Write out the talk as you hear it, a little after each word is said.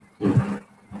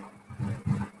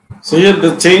So here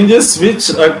the changes which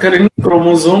occur in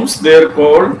chromosomes, they are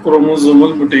called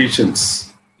chromosomal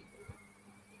mutations.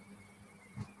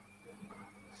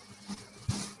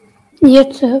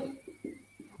 Yes, sir.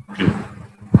 Okay.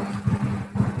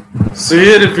 So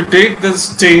here if you take the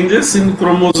changes in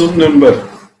chromosome number,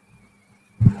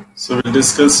 so we'll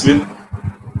discuss with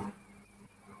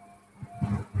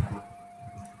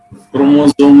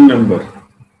chromosome number.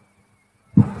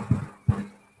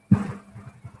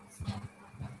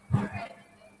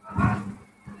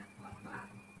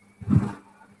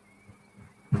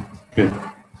 Okay.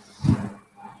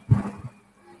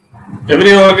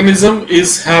 Every organism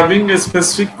is having a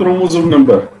specific chromosome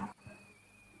number.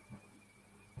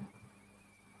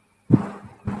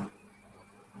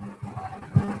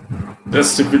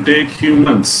 Just if you take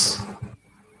humans,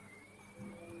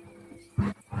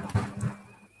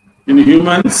 in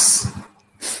humans,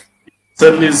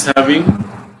 cell is having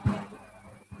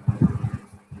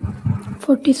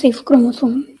 46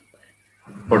 chromosomes.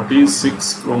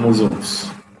 46 chromosomes.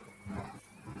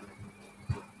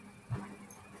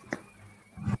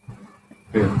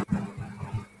 Okay.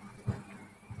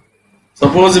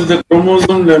 Suppose if the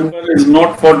chromosome number is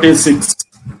not 46.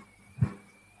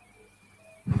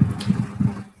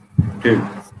 Okay.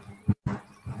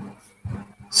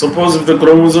 Suppose if the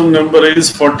chromosome number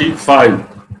is 45,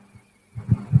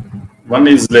 one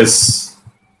is less.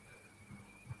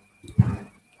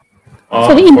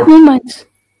 Sorry, in humans.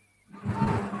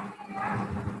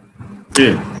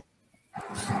 Okay.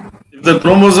 If the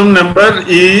chromosome number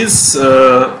is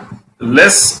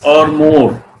less or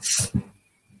more,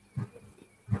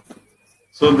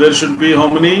 so there should be how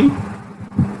many?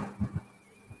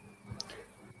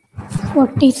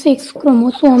 46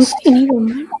 chromosomes in a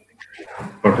human.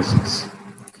 46.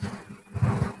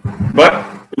 But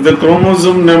if the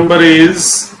chromosome number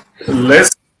is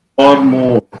less or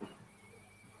more,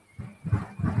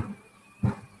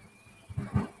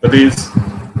 that is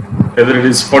either it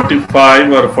is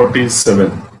 45 or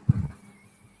 47.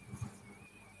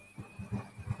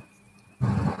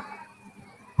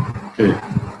 Okay.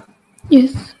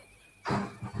 Yes.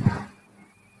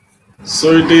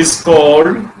 So it is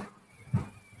called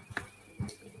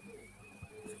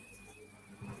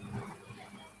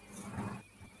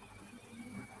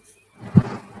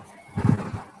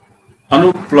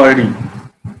aneuploidy.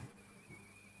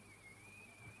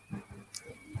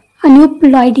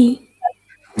 Aneuploidy.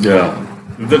 Yeah.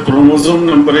 If the chromosome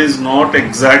number is not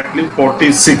exactly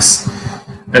 46,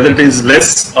 either it is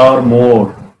less or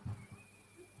more.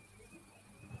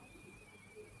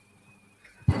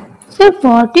 Sir,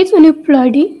 what is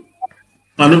aneuploidy?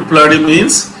 Aneuploidy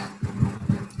means,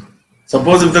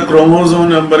 suppose if the chromosome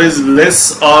number is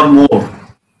less or more.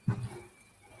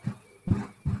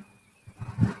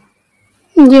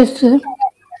 Yes, sir.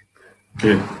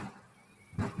 Okay.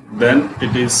 Then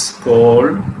it is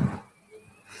called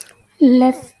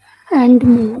less and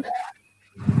more.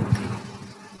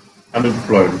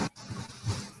 Aneuploidy.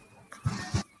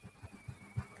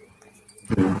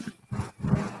 Okay.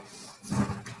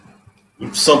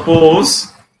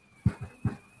 Suppose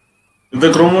if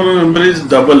the chromosome number is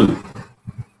double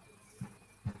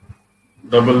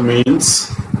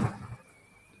means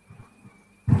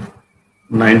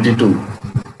 92.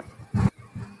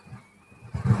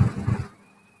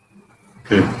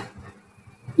 Okay.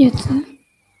 Yes, sir.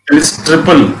 It is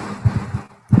triple.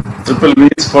 Triple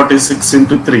means 46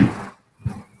 into 3.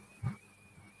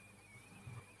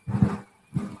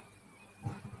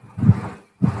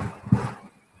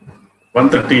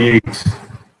 $138.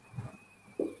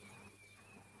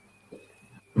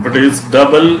 If it is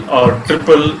double or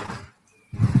triple,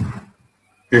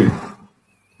 okay.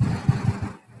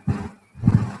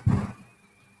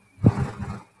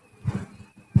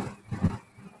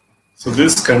 So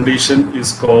this condition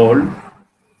is called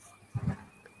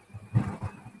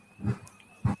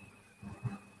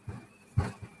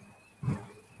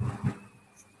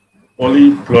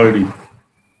polyploidy.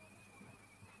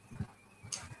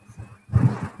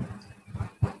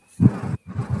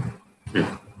 Okay.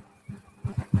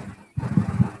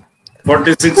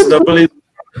 46 double is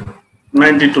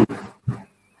 92.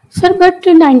 Sir but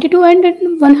 92 and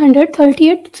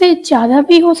 138 से ज़्यादा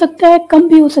भी हो सकता है, कम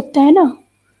भी हो सकता है ना?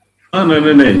 No.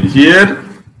 Here,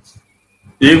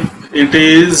 if it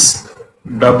is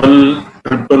double,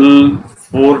 triple,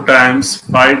 4 times,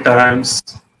 5 times,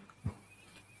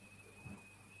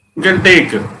 you can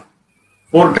take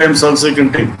 4 times also you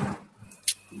can take.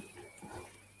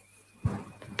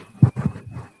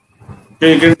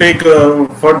 Okay, you can take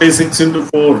 46 into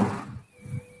 4.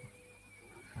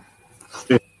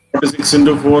 Okay, 46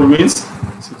 into 4 means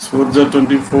 6 4 is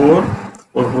 24.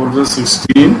 4 4 is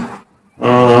 16.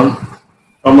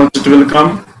 How much it will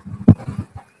come?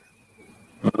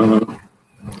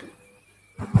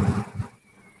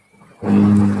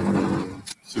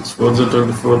 6 4 is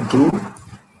 24 to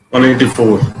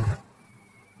 184.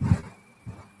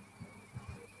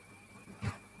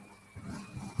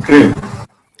 Okay.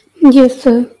 Yes,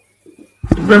 sir.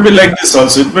 It may be like this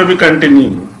also. It may be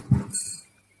continuing.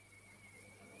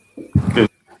 Okay.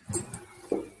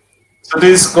 So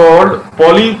this is called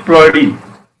polyploidy.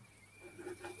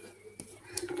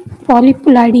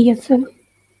 Polyploidy, yes, sir.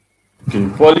 Okay.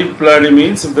 Polyploidy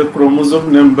means if the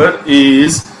chromosome number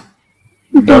is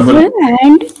Double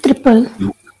and triple.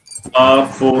 or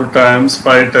 4 times,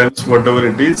 5 times, whatever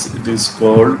it is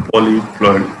called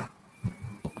polyploidy.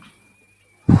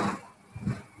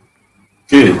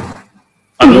 Okay.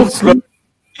 Yes, sir. Aneuploidy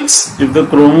means if the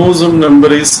chromosome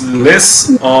number is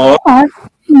less or Or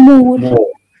more. more,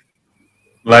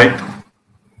 like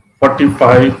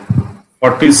 45,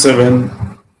 47,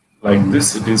 like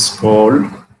this, it is called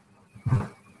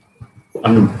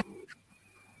aneuploidy.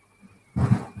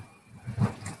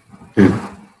 Okay.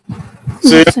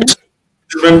 So, Yes, sir. what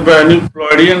is meant by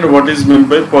aneuploidy and what is meant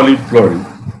by polyploidy?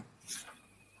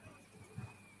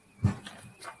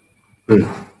 Okay.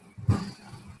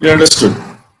 You understood?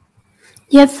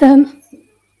 Yes, sir.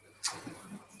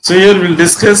 So here we'll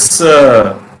discuss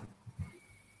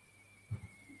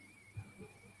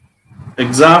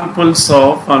examples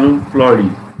of aneuploidy.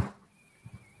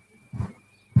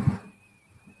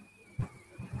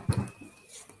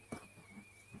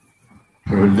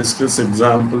 We will discuss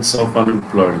examples of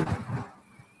aneuploidy.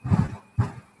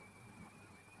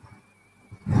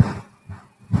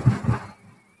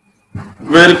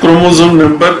 Where chromosome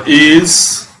number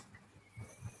is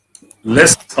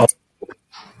less or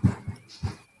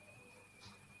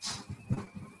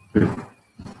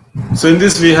so in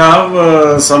this we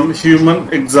have some human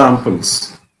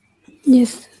examples.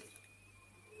 Yes.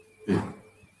 If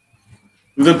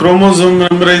the chromosome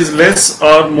number is less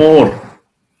or more,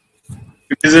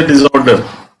 it is a disorder.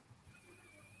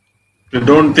 You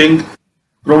don't think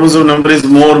chromosome number is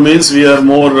more means we are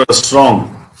more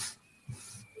strong.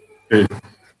 Okay.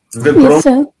 The Yes,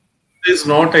 chromosome sir. is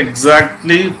not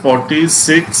exactly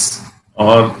 46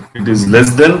 or it is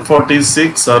less than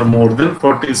 46 or more than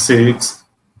 46.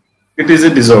 It is a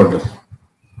disorder.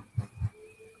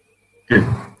 Okay.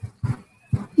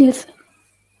 Yes, sir.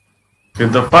 Okay,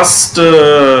 the first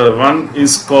one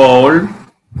is called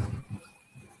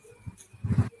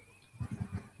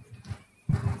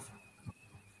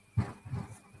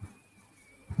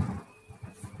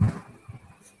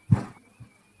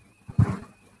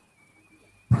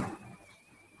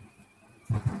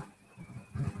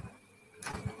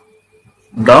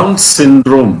Down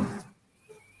syndrome.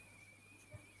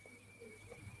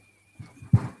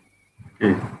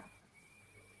 Okay.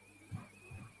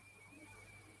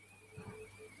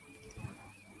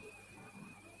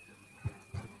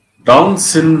 Down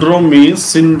syndrome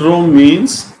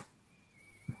means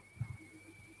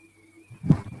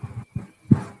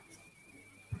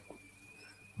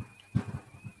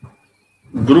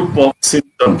group of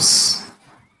symptoms.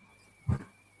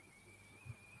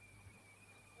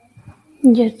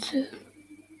 Yes, sir.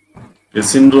 A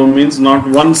syndrome means not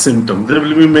one symptom. There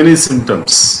will be many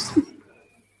symptoms.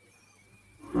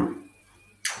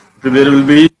 There will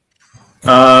be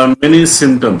many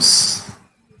symptoms.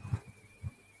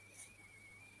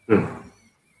 Good.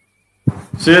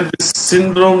 So here this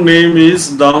syndrome name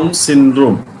is Down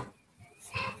syndrome.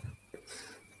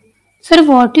 Sir,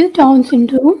 what is Down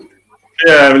syndrome?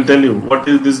 Yeah, I will tell you. What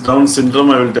is this Down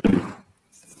syndrome? I will tell you.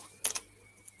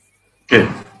 Okay.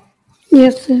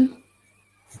 Yes, sir.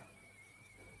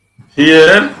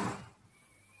 Here,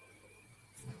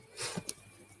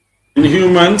 in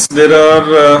humans, there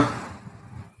are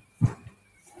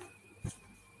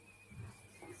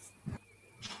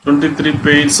 23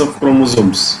 pairs of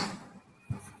chromosomes.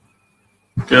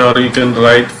 Okay, or you can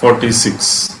write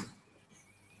 46.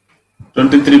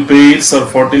 23 pairs or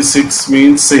 46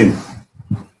 means same.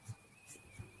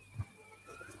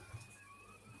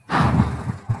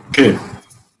 Okay.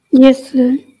 Yes,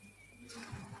 sir.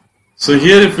 So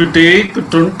here if you take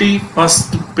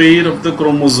 21st pair of the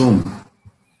chromosome,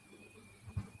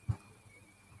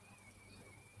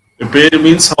 a pair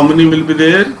means how many will be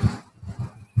there?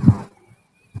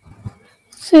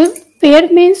 Sir, pair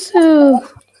means 2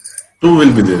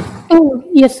 will be there. oh,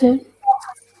 yes, sir.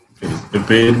 Okay. A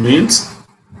pair means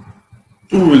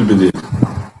 2 will be there.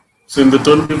 So in the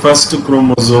 21st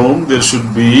chromosome there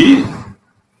should be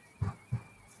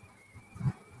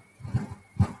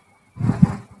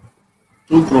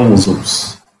 2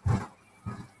 chromosomes.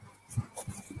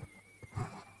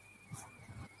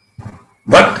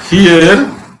 here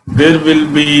there will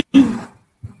be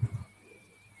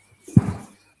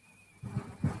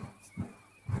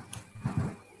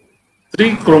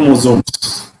three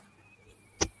chromosomes.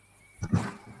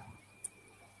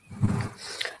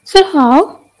 Sir,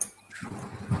 how?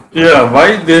 Yeah,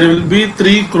 why there will be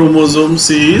three chromosomes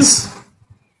is,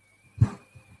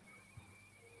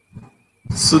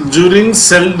 so during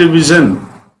cell division,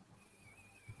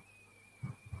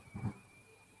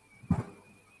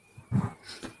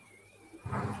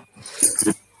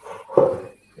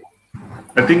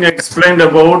 I think I explained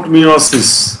about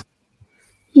meiosis.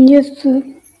 Yes, sir.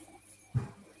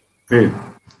 Okay.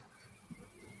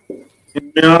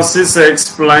 In meiosis, I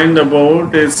explained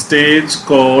about a stage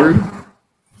called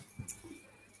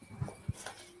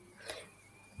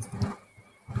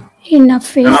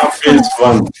Anaphase. anaphase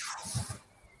 1.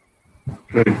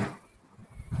 Right.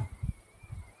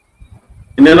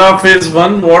 In anaphase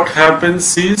 1, what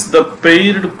happens is the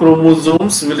paired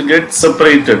chromosomes will get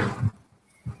separated.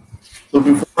 So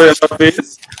before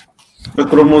anaphase, the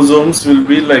chromosomes will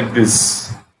be like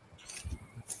this.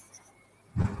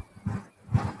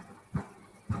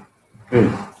 Okay.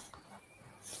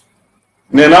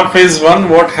 In anaphase 1,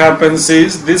 what happens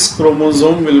is this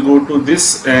chromosome will go to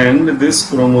this end, this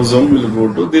chromosome will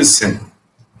go to this end.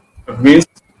 That means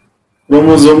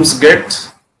chromosomes get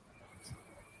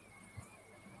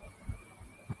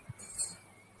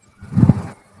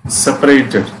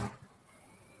separated.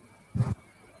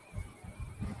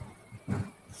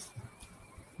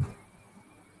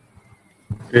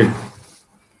 Okay.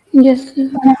 Yes, sir.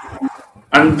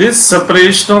 And this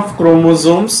separation of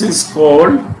chromosomes is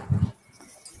called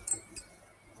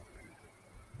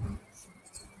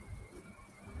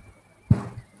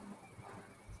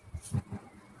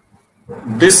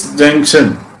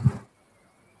disjunction.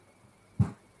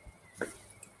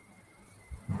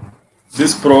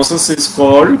 This process is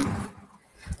called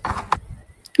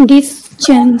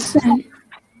Disjunction.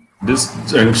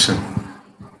 disjunction.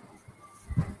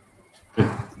 Okay.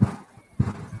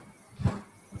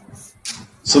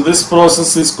 So this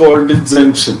process is called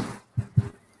disjunction.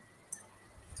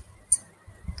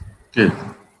 Okay.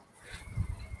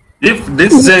 If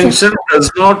disjunction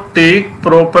does not take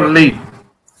properly,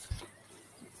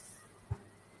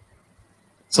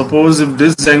 suppose if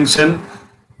disjunction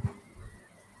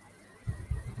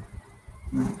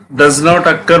does not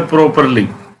occur properly,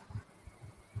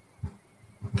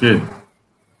 okay,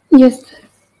 Yes, sir.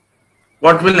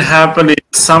 what will happen is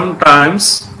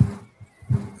sometimes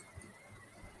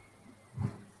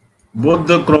both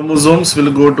the chromosomes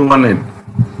will go to one end.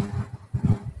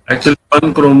 Actually,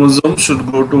 one chromosome should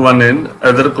go to one end,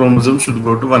 other chromosome should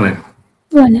go to one end.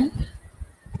 One.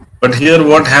 But here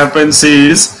what happens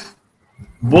is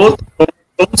both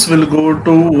chromosomes will go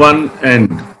to one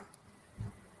end.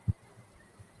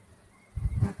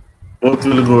 Both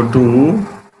will go to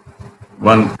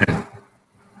one end.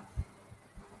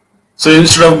 So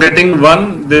instead of getting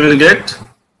one, they will get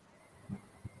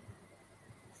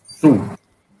two.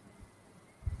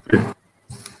 Okay.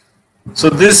 So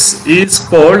this is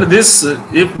called this,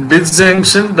 if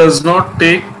disjunction does not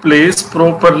take place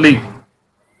properly.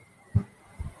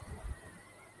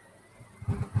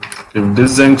 If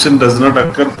disjunction does not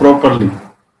occur properly.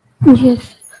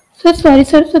 Yes. Sir, sorry,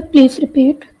 sir. So please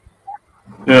repeat.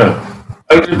 Yeah,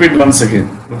 I'll repeat once again.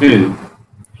 Okay.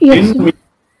 Yes, In sir.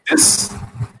 this,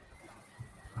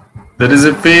 there is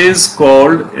a phase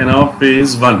called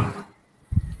anaphase 1.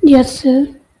 Yes,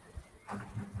 sir.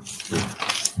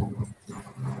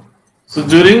 So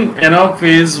during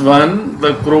anaphase 1,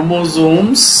 the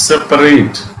chromosomes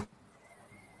separate.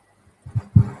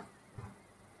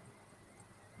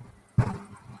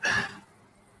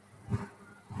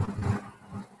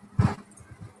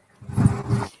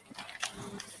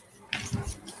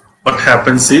 What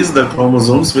happens is the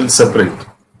chromosomes will separate.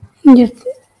 Yes,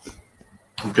 sir.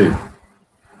 Okay.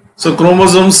 So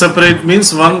chromosomes separate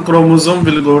means one chromosome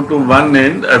will go to one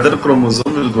end, other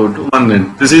chromosome will go to one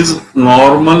end. This is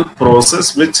normal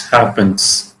process which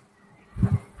happens.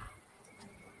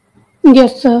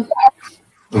 Yes, sir.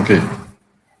 Okay.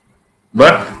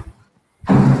 But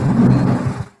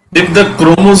if the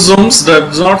chromosomes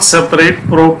does not separate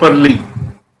properly,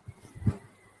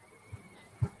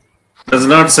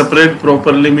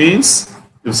 means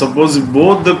if suppose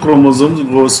both the chromosomes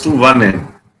goes to one end.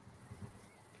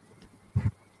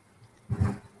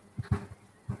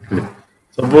 Okay.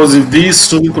 Suppose if these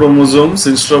two chromosomes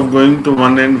instead of going to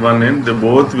one end, they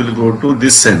both will go to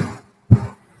this end.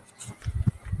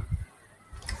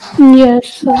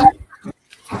 Yes, sir.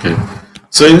 Okay.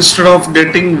 So instead of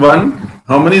getting one,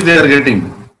 how many they are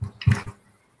getting?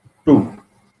 Two.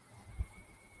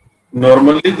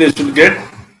 Normally they should get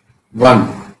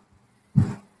 1.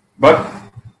 But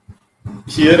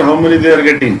here how many they are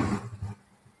getting?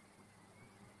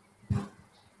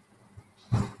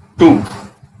 2.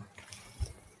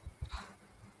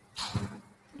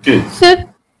 Okay. Sir,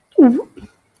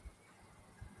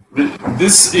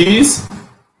 This is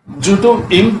due to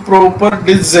improper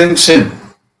disjunction.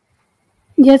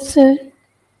 yes, sir.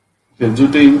 Okay,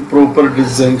 due to improper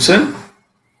disjunction,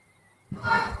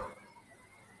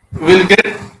 we'll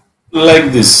get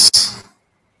like this.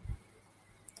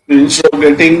 Instead of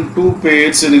getting 2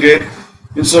 pairs, you'll get,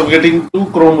 instead of getting 2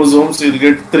 chromosomes, you'll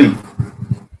get 3.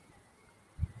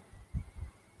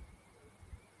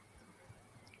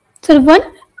 Sir, 1?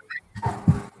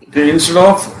 Okay, instead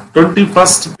of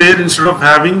 21st pair, instead of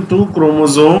having 2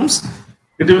 chromosomes,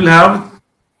 it will have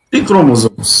 3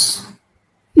 chromosomes.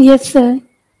 Yes, sir.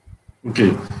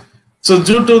 Okay. So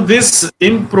due to this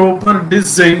improper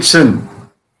disjunction,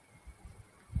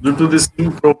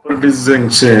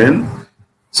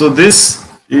 so this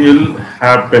will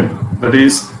happen. That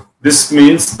is, this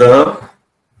means the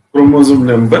chromosome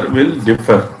number will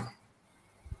differ.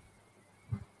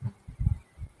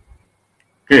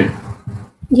 Okay.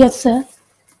 Yes, sir.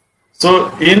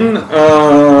 So in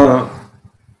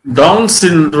Down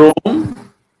syndrome,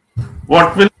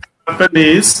 what will happen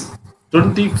is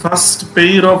 21st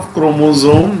pair of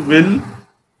chromosome will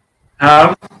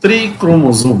have 3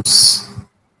 chromosomes.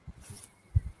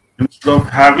 Instead of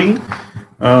having 3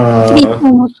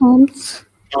 chromosomes.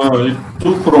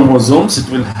 2 chromosomes, it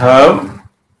will have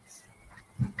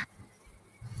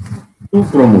 2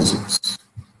 chromosomes.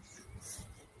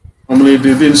 Normally,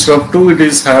 instead of 2, it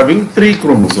is having 3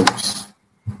 chromosomes.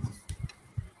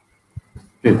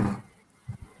 Okay.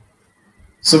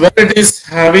 So when it is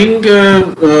having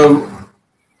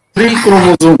 3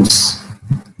 chromosomes,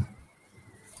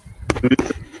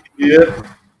 here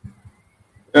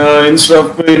instead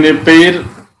of in a pair,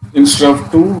 instead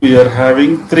of 2, we are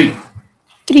having 3.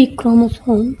 3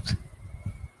 chromosomes.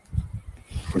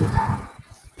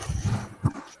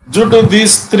 Due to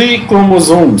these 3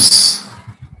 chromosomes,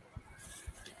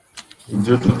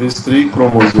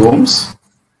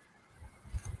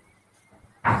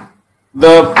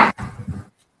 the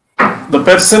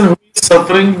person who is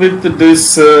suffering with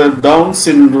this Down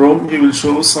syndrome, he will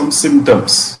show some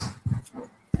symptoms.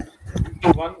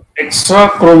 One extra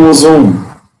chromosome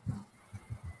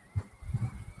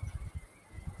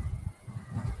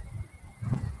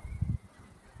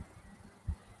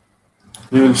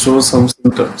he will show some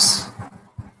symptoms.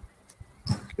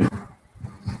 Okay.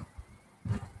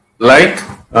 Like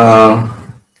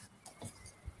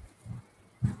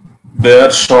they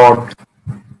are short.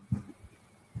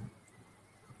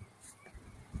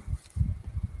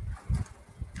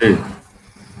 Okay.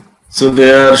 So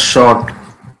they are short.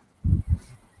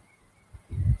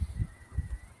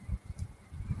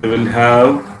 They will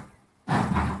have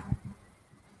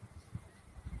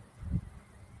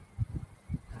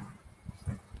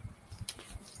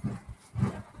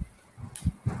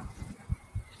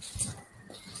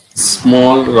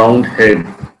small round head.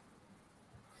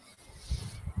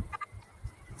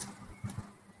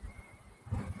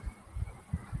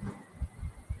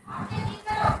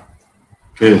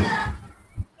 Okay.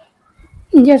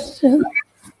 Yes, sir.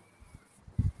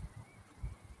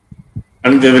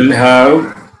 And they will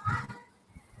have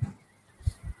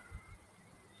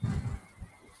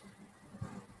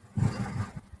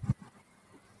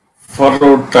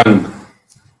furrowed tongue.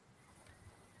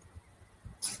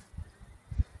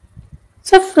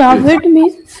 So, furrowed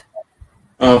means?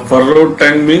 Furrowed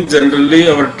tongue means generally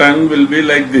our tongue will be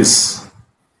like this.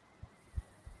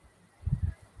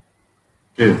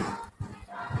 Okay.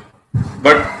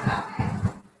 But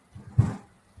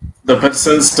the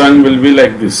person's tongue will be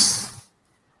like this.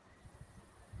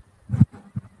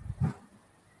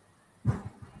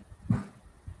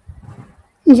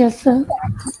 Yes, sir.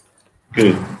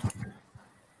 Okay.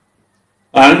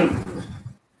 And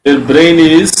their brain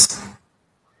is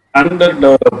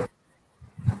underdeveloped.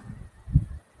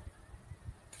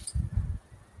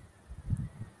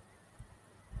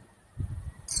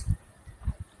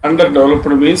 Underdeveloped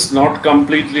means not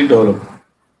completely developed.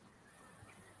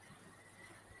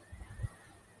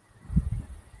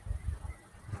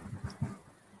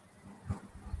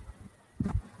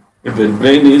 Their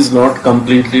brain is not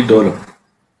completely developed.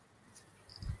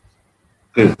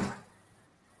 Okay.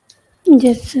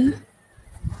 Yes, sir.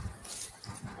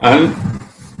 And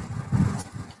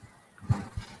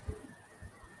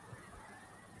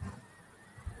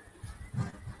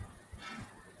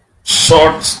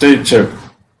short stature.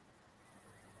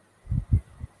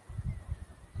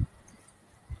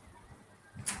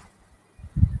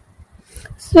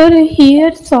 Sir,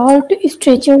 here short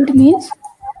stretched means?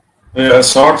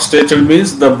 Short stature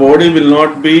means the body will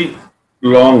not be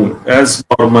long as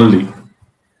normally.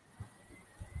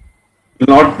 Will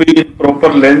not be in proper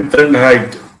length and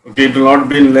height. Okay, it will not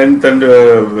be in length and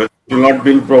it will not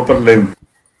be in proper length.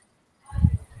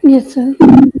 Yes, sir.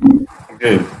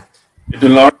 Okay, it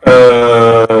will not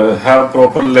have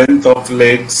proper length of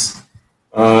legs,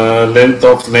 length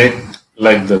of neck,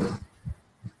 like that.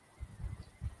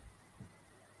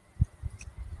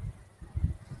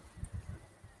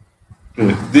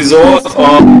 Okay. These all Yes, sir.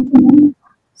 are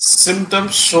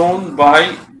symptoms shown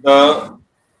by the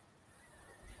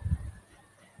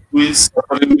who is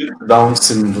suffering with Down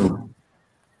syndrome.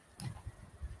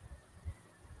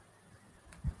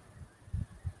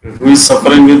 Who is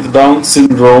suffering with Down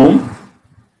syndrome,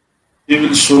 he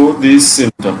will show these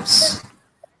symptoms.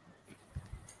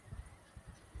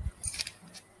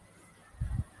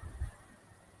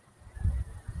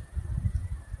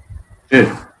 Okay.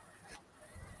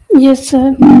 Yes,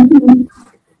 sir.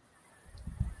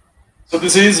 So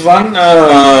this is one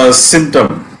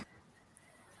symptom.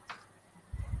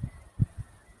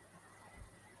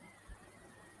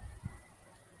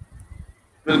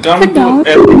 We'll Sir, come to down.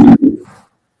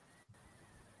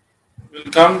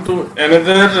 we'll come to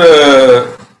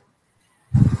another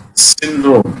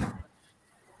syndrome.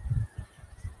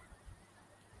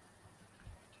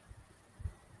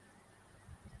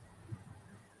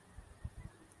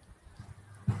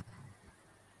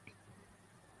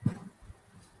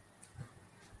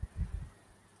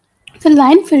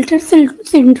 The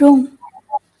syndrome.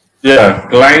 Yeah,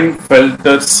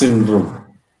 Klinefelter syndrome.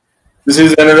 This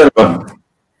is another one.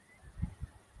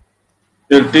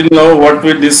 Till now, what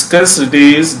we discussed, it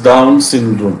is Down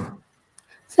syndrome.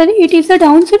 Sir, it is a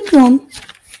Down syndrome.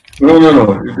 No, no,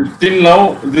 no. Till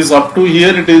now, this up to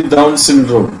here, it is Down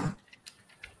syndrome.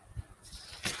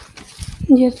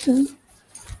 Yes, sir.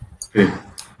 Okay.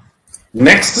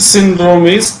 Next syndrome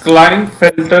is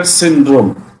Klinefelter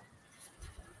syndrome.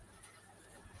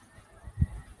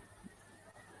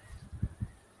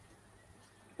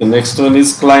 The next one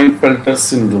is Klinefelter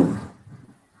syndrome.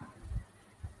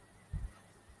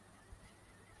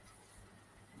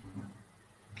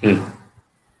 Okay.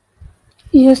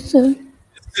 Yes, sir.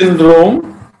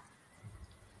 Syndrome.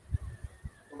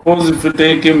 Suppose if you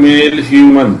take a male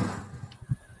human,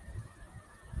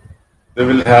 they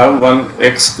will have one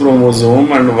X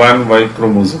chromosome and one Y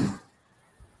chromosome.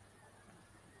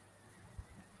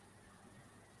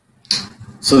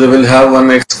 So they will have one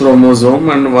X chromosome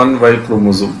and one Y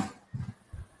chromosome.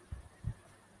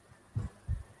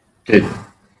 Okay.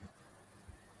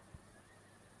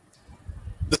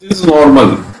 This is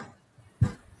normal.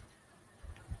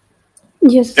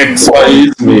 Yes, sir. XY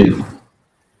is male.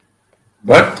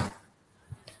 But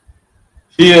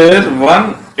here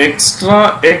one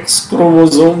extra X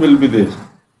chromosome will be there.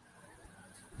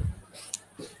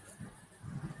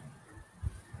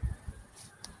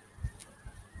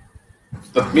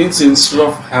 That means instead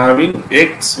of having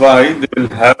XY, they will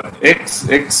have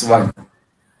XXY.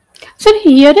 Sir,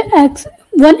 here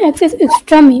one X is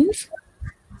extra means?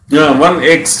 Yeah, one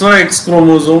extra X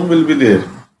chromosome will be there.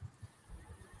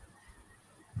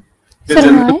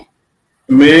 Sir, why?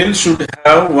 Male should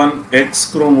have one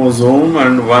X chromosome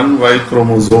and one Y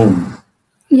chromosome.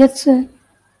 Yes, sir.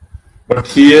 But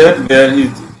here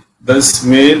this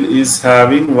male is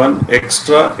having one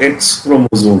extra X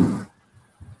chromosome.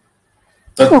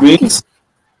 That Okay. means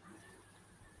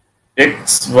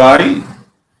XY,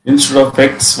 instead of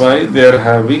XY, they are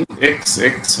having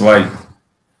XXY.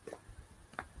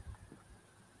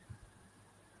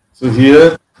 So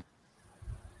here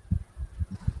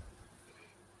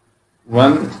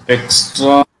one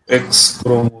extra X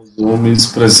chromosome is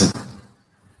present.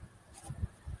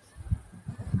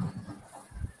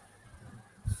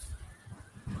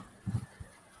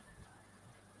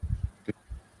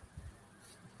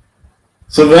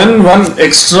 So when one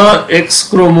extra X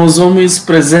chromosome is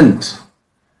present,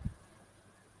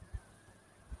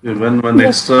 when one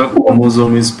extra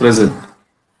chromosome is present,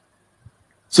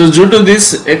 so due to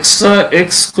this extra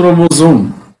X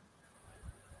chromosome,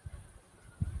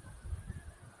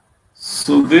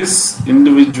 so this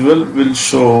individual will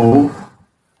show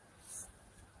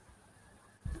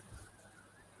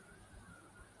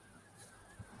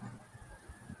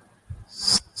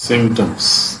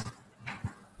symptoms.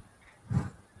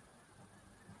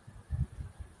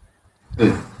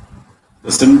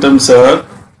 The symptoms are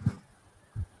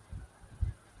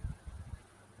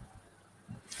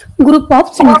Group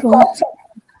of syndrome.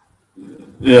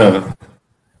 yeah.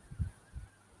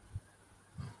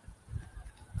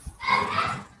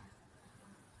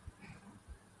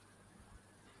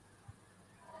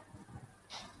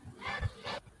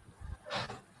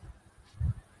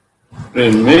 The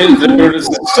male reproductive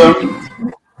system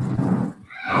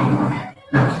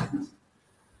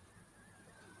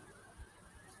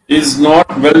is not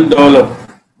well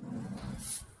developed.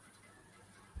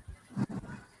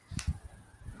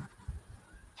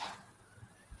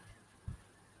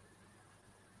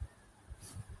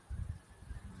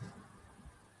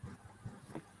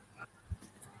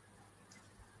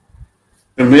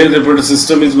 The male reproductive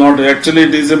system is not, actually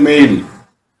it is a male.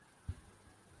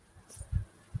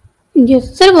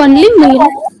 Yes, sir. Only male.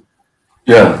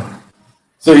 Yeah.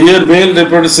 So here male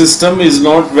reproductive system is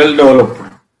not well developed.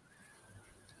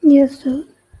 Yes, sir.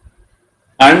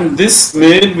 And this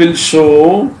male will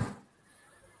show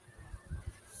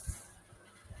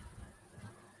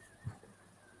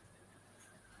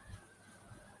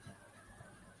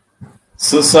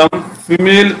some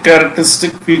female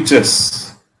characteristic features.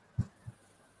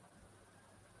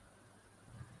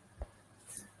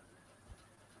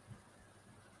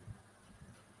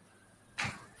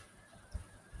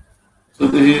 So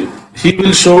he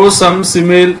will show some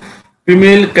female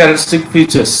characteristic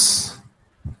features.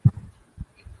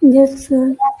 Yes,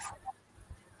 sir.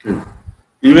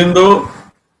 Even though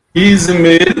he is a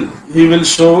male, he will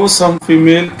show some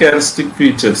female characteristic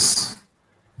features.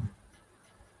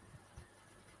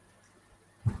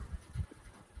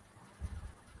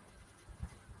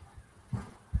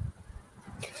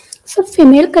 So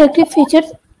female characteristic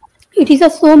features, it is a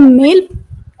so male.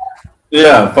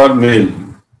 Yeah, for male.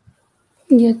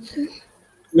 Yes, sir.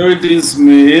 No, it is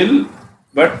male,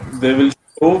 but they will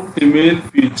show female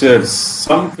features,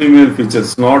 some female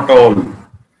features, not all.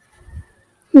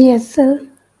 Yes, sir.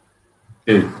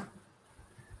 Okay.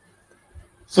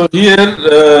 So here,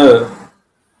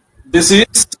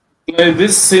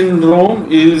 this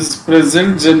syndrome is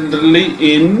present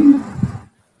generally in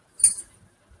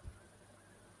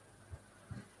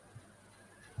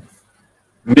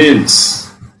males.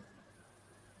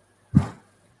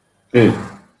 Okay.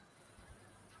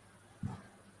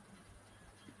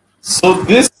 So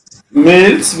this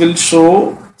males will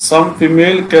show some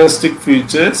female characteristic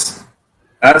features,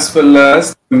 as well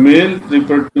as the male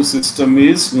reproductive system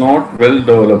is not well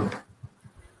developed.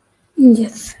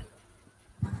 Yes.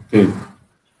 Okay.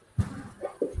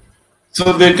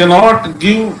 So they cannot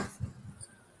give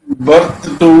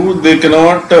birth to, they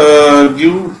cannot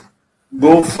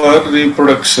go for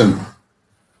reproduction.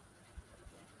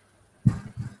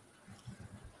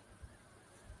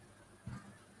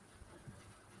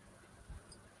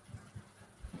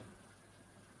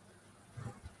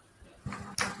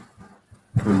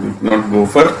 Not go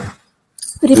for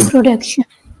Reproduction.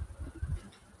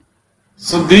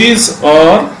 So these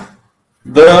are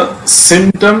the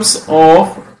symptoms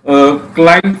of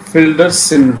Klinefelter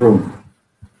syndrome.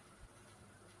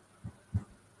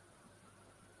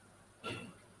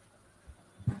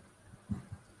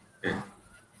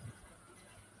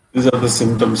 These are the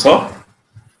symptoms of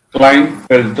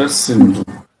Klinefelter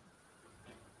syndrome.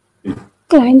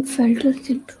 Klinefelter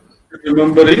syndrome.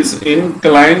 Remember, is in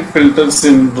Klinefelter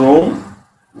syndrome,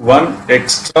 one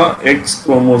extra X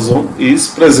chromosome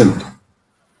is present.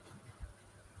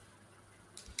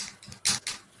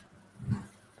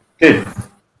 Okay.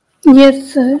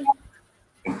 Yes, sir.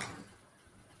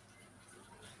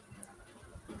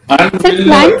 And Sir,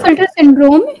 Klinefelter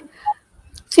syndrome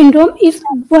is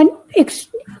one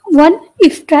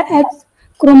extra X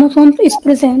chromosome is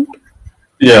present.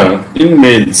 Yeah, in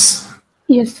males.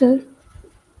 Yes, sir.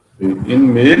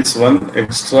 In males, one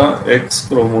extra X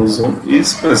chromosome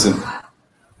is present.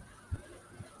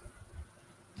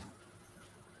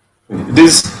 It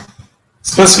is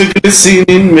specifically seen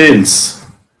in males.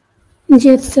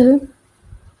 Yes, sir.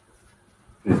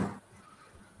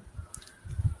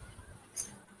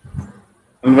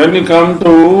 And when you come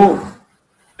to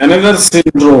another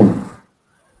syndrome,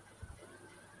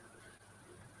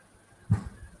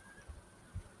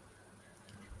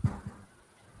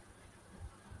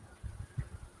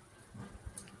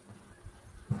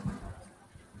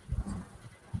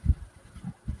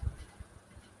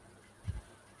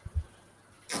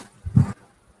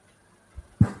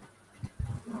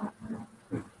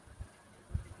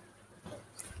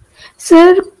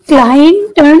 Sir,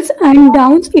 Klein turns and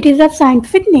downs, it is a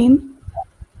scientific name.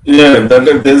 yeah,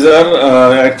 these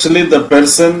are actually the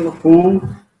person who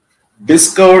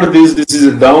discovered this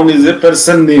disease. Down is a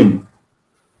person name.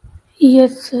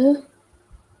 Yes, sir.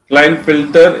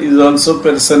 Klinefelter is also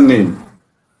person name.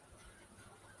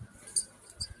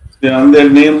 On their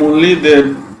name only,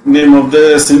 the name of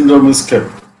the syndrome is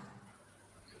kept.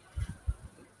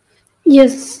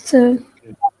 Yes, sir.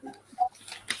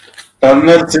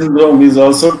 Turner syndrome is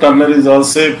also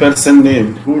a person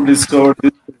name who discovered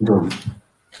this syndrome.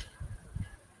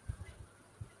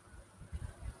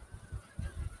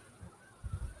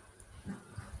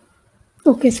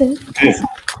 Okay, sir. Okay.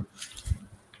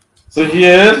 So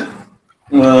here,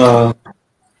 if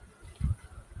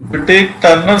we take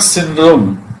Turner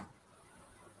syndrome,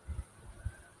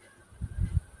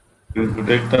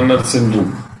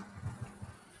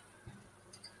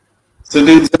 so it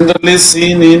is generally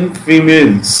seen in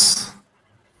females.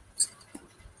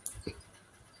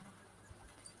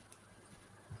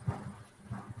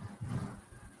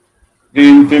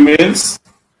 In females,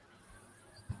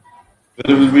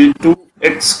 there will be two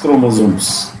X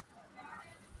chromosomes.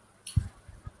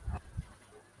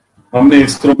 How many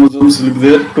X chromosomes will be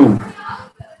there? Two.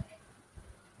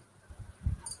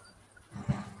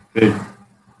 Okay.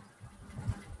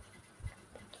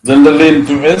 Generally in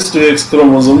females, two X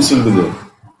chromosomes will be there.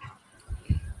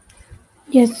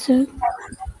 Yes, sir.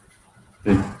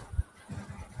 Okay.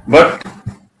 But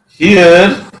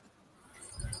here,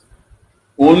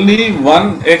 only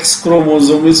one X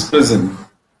chromosome is present.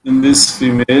 In this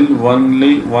female,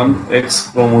 only one X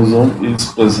chromosome is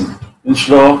present.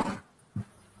 Instead of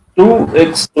two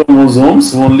X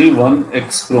chromosomes, only one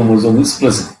X chromosome is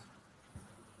present.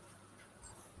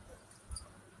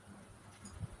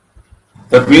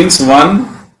 That means one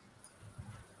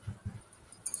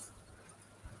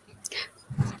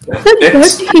Sir, but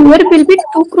X. here will be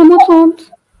two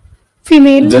chromosomes.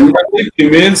 Female. Generally,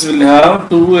 females will have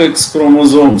two X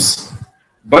chromosomes,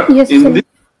 but Yes, in sir. this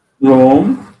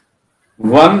chromosome,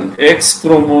 one X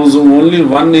chromosome, only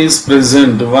one is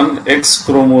present, one X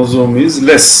chromosome is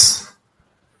less.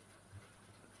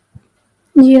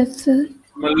 Yes, sir.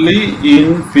 Normally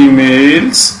in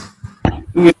females,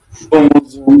 two X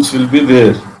chromosomes will be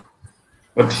there,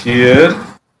 but here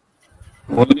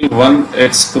only one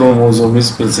X chromosome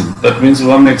is present. That means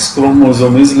one X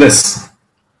chromosome is less.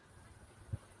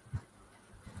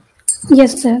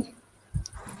 Yes, sir.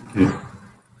 Okay.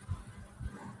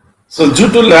 So due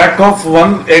to lack of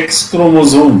one X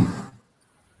chromosome,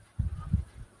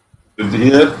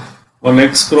 here one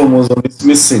X chromosome is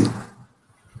missing.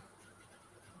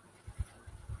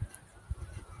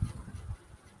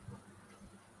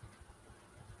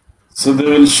 So they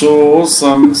will show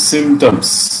some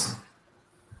symptoms.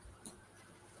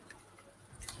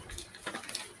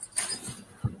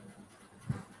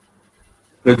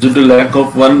 Due to lack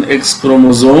of one X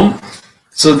chromosome,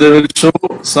 so they will show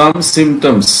some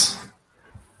symptoms.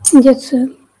 Yes, sir.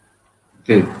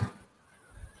 Okay,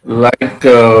 like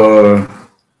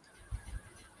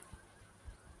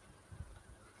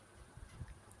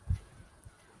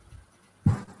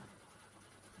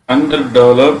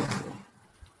underdeveloped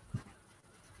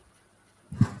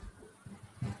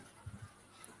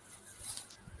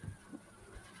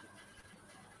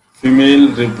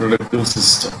female reproductive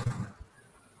system.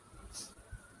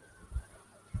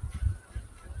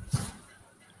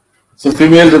 So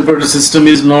female reproductive system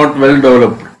is not well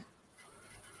developed.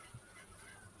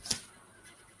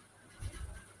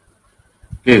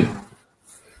 Okay,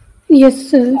 Yes,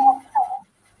 sir.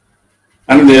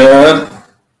 and they are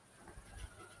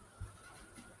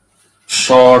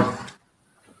short.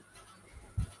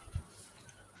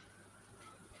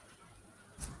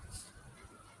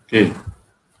 Okay,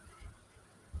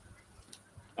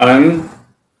 and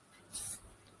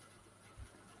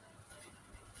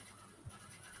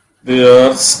they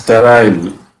are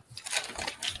sterile.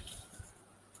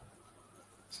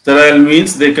 Sterile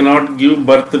means they cannot give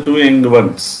birth to young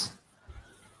ones.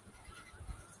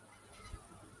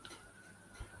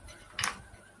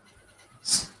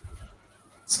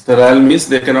 Sterile means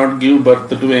they cannot give birth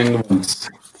to young ones.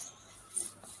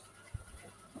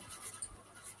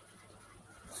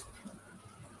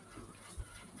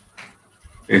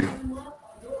 Okay.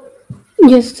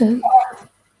 Yes, sir.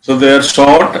 So they are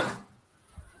short,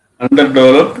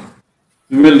 underdeveloped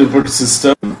female reproductive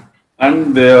system,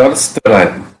 and they are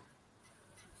sterile.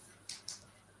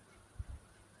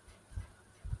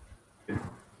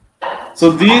 So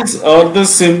these are the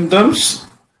symptoms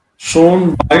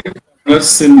shown by Turner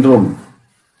syndrome.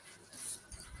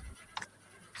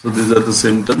 So these are the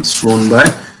symptoms shown by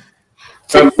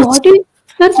Sir, Turner.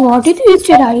 what is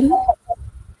sterile?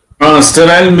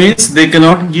 Sterile means they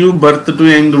cannot give birth to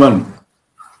young one.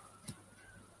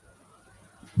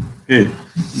 Okay.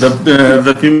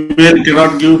 The female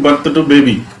cannot give birth to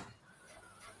baby.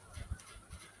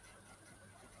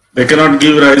 They cannot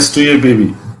give rise to a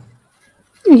baby.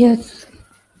 Yes.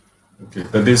 Okay.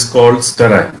 That is called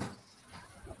sterile.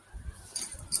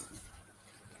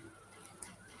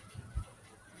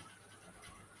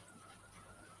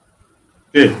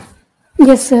 Okay.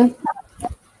 Yes, sir.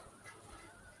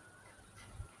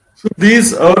 So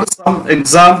these are some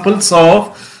examples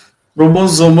of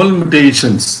chromosomal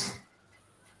mutations.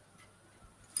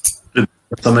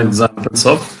 some examples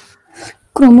of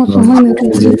chromosomal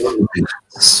mutation.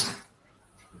 mutations.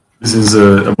 This is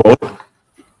about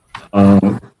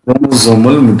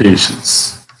chromosomal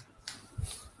mutations.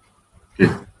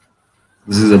 Okay,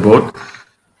 this is about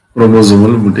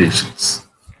chromosomal mutations.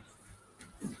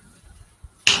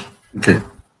 Okay.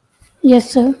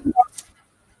 Yes, sir.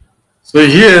 So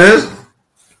here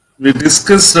we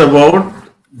discussed about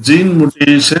gene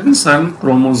mutations and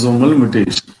chromosomal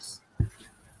mutations.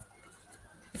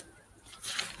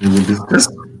 We will discuss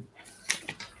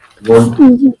about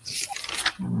Mhm.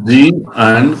 gene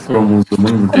and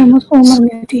chromosomal mutations. Chromosomal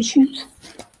mutations.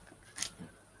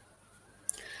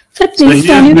 Sir, So please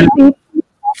here can you we repeat?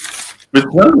 which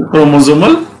one?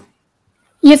 Chromosomal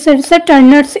Yes, sir. Sir,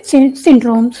 Turner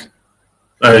syndromes.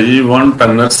 E1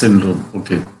 Turner syndrome.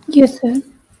 Okay. Yes, sir.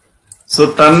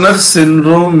 So Turner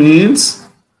syndrome means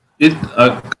it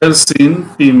occurs in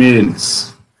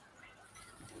females.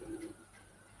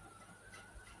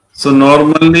 So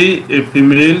normally a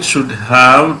female should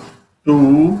have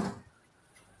two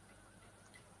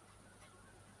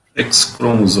X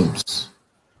chromosomes.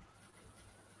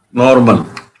 Normal.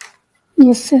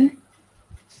 Yes, sir.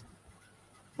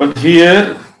 But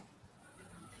here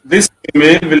this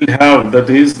female will have, that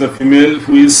is the female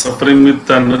who is suffering with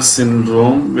Turner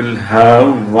syndrome will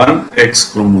have one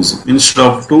X chromosome. Instead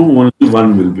of two, only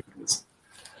one will be present.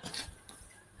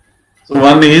 So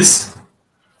one is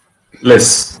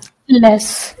less.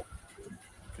 Less.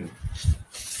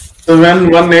 So when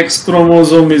one X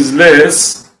chromosome is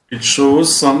less, it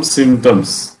shows some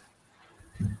symptoms.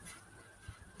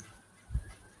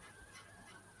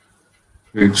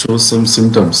 It shows some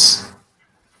symptoms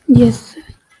Yes, sir.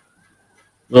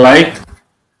 like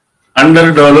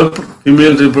underdeveloped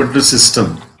female reproductive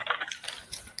system.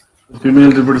 The female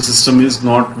reproductive system is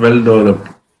not well developed.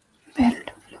 Well,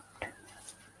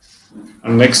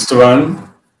 And next one,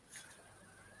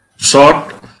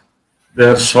 short, they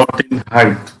are short in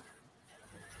height.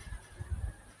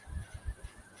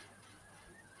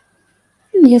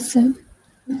 yes, sir.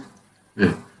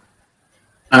 Okay.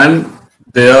 And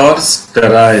they are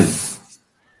sterile.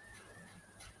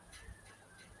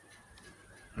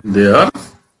 They are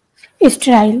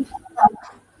Sterile.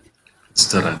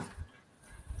 sterile.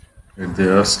 Okay, they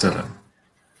are sterile.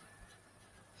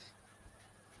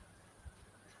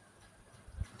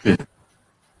 Okay.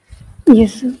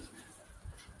 Yes, sir.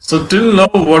 So till now,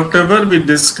 whatever we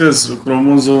discussed,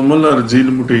 chromosomal or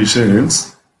gene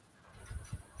mutations,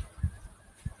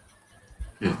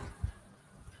 okay.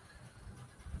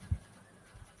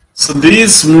 So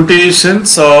these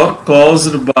mutations are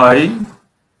caused by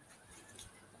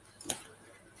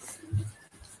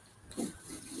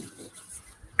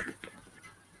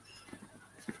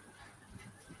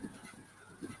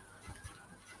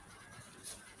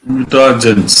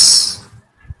mutagens.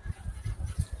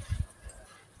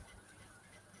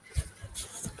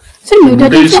 So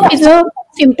mutation Mutation. is a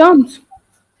symptoms.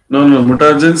 No,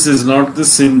 mutagens is not the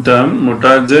symptom.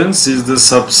 Mutagens is the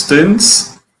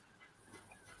substance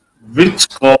which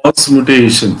cause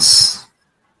mutations.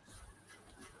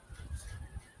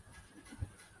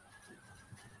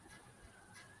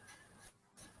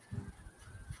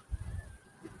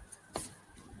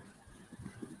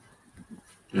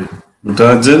 Okay.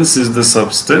 Mutagens is the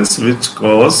substance which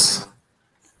cause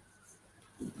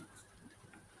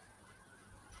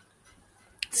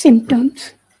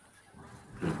Symptoms.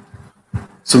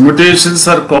 so mutations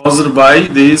are caused by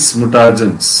these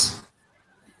mutagens.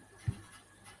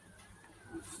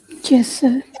 Yes,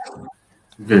 sir.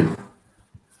 Okay.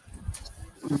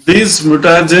 These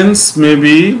mutagens may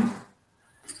be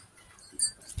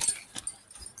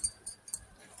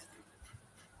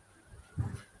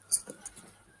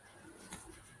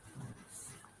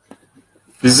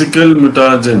physical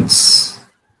mutagens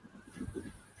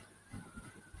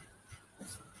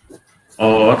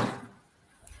or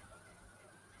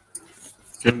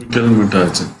chemical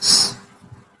mutagens.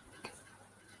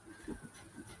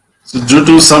 So due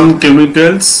to some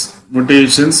chemicals,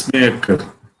 mutations may occur.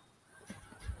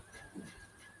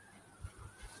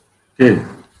 Okay.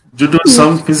 Due to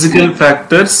some physical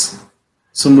factors,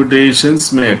 some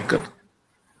mutations may occur.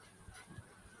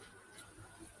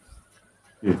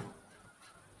 Okay.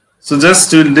 So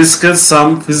just we'll discuss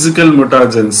some physical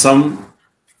mutagens, some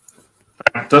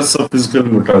factors of physical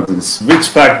mutagens. Which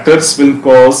factors will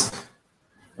cause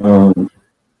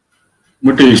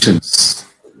mutations?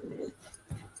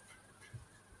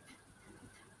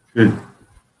 Okay.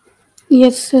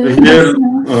 Yes, So sir.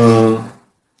 here,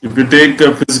 if you take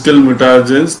physical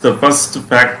mutagens, the first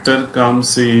factor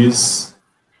comes is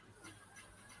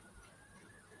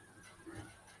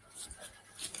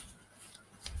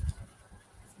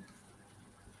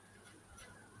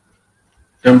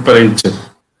temperature.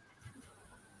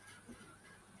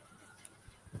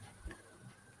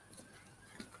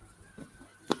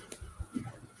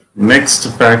 Next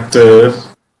factor,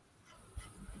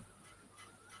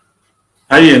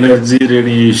 high energy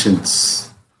radiations.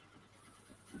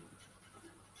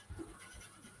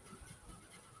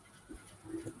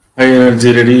 High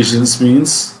energy radiations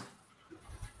means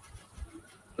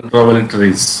ultraviolet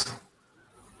rays,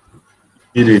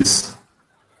 UV rays,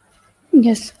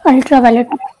 Yes, ultraviolet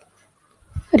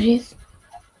rays.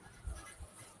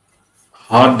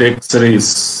 hard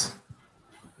X-rays.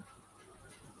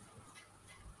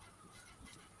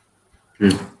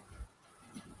 Okay.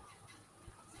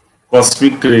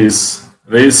 Cosmic rays,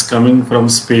 rays coming from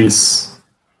space.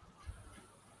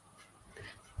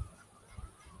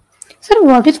 Sir,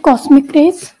 what is cosmic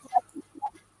rays?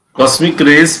 Cosmic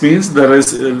rays means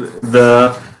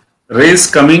the rays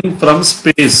coming from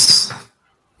space.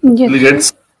 Yes, It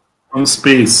gets from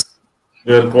space.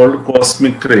 They are called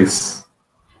cosmic rays.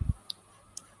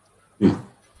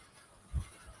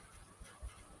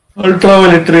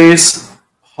 Ultraviolet rays,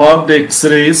 hard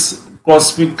X-rays,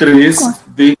 cosmic rays,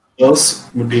 they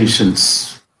cause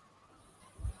mutations.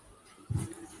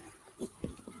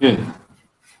 Okay.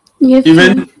 yes,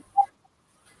 Even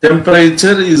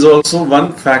temperature is also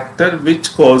one factor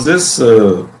which causes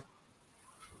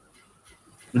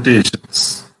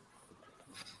mutations.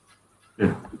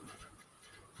 Okay.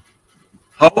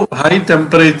 How high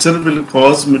temperature will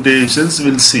cause mutations,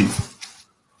 we'll see.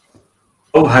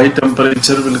 How high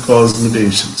temperature will cause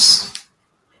mutations.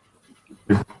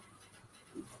 Okay.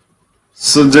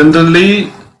 So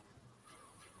generally,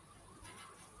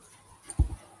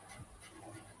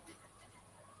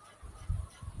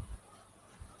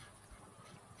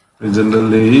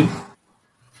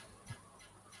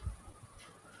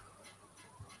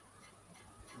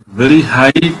 very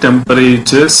high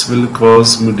temperatures will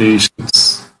cause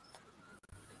mutations.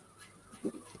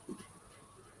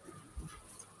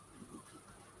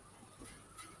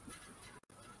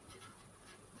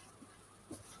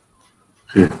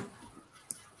 Okay.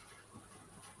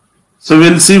 So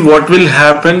we'll see what will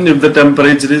happen if the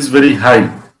temperature is very high.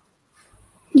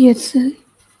 yes, sir.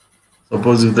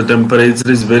 Suppose if the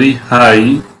temperature is very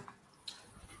high,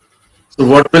 so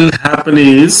what will happen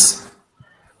is,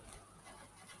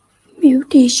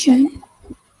 Mutation.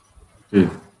 okay,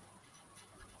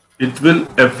 it will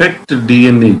affect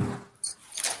DNA.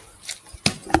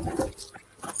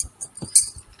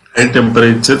 High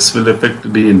temperatures will affect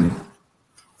DNA.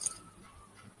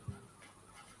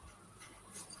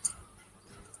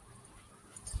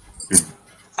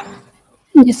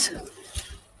 Yes, sir.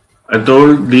 I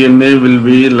told DNA will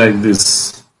be like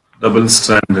this,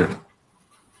 double-stranded.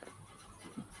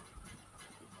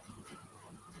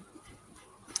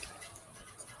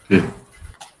 Okay.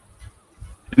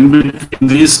 In between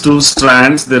these two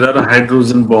strands, there are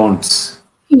hydrogen bonds.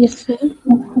 Yes, sir.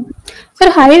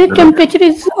 Sir, higher temperature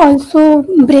is also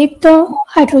break the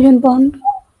hydrogen bond.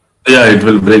 Yeah, it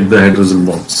will break the hydrogen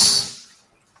bonds.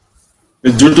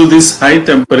 Due to this high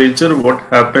temperature, what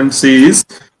happens is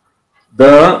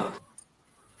the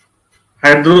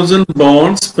hydrogen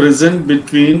bonds present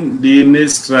between DNA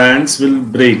strands will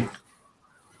break.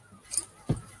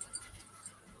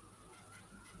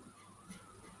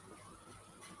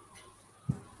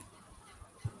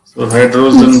 So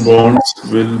hydrogen bonds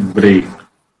will break.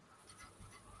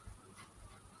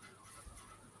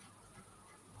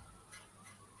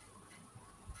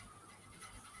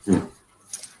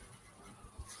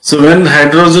 So when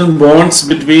hydrogen bonds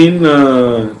between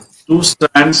two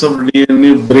strands of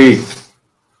DNA break,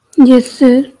 Yes,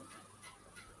 sir.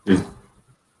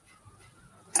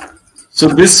 so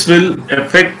this will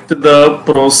affect the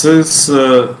process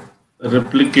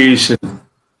replication.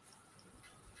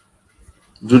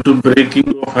 Due to breaking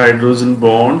of hydrogen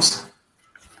bonds,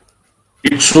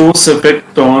 it shows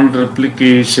effect on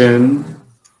replication,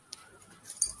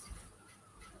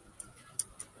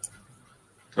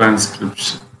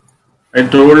 transcription. I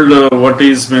told what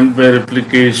is meant by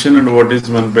replication and what is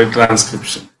meant by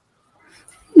transcription.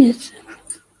 Yes, sir.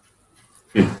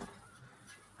 Okay.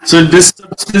 So it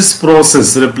disturbs this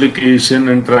process, replication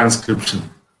and transcription.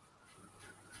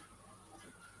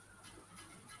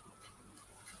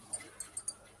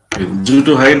 Okay. Due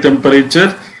to high temperature,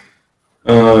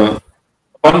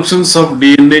 functions of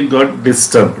DNA got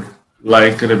disturbed,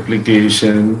 like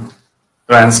replication,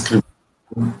 transcription,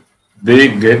 they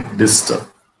get disturbed.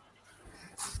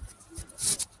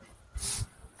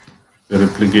 The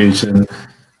replication,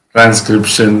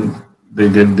 transcription, they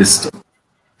get disturbed.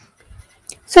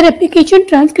 Sir, replication,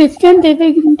 transcription, they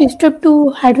will disturb to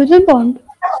hydrogen bond.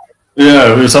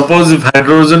 Yeah, suppose if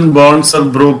hydrogen bonds are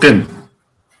broken,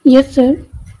 Yes, sir.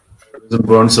 hydrogen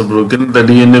bonds are broken, the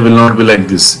DNA will not be like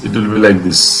this. It will be like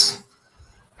this.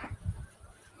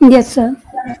 Yes, sir.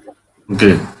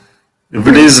 Okay. If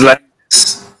it is Yes. like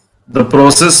this, the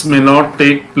process may not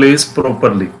take place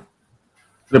properly.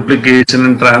 Replication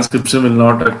and transcription will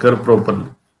not occur properly.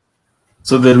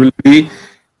 So there will be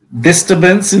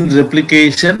disturbance in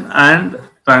replication and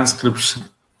transcription.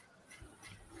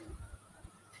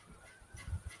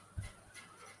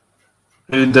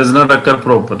 It does not occur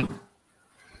properly.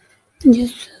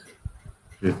 Yes, sir.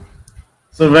 Okay.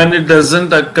 So when it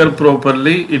doesn't occur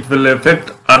properly, it will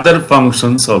affect other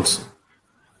functions also.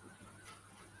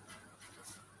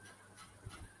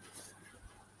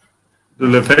 It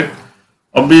will affect,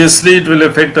 obviously it will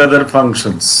affect other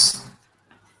functions.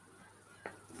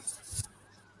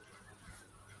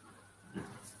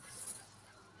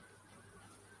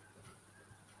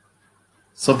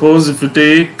 Suppose if you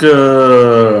take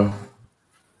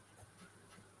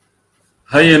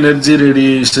high energy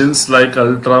radiations like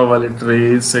ultraviolet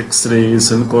rays,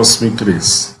 X-rays and cosmic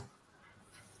rays.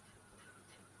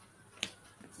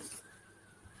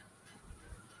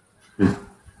 Okay.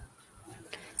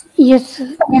 Yes,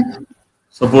 sir.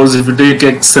 Suppose if you take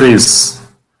X-rays,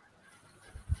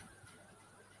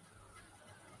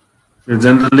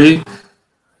 generally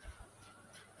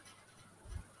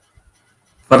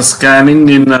for scanning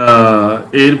in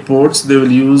airports they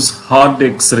will use hard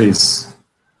X-rays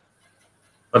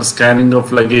for scanning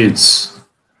of luggage.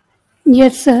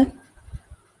 Yes, sir.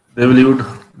 They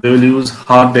will use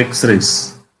hard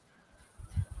X-rays.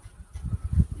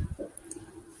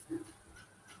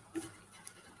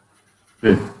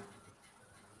 Okay.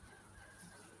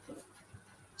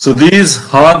 So these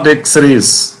hard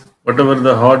X-rays, whatever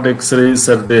the hard X-rays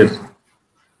are there.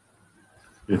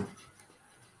 Okay.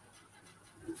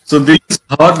 So these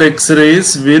hard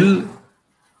X-rays will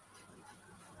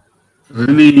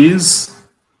release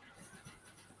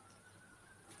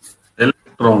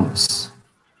electrons.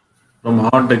 From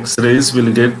hard X-rays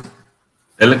will get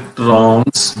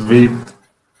electrons with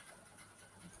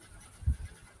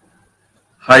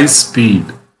high speed.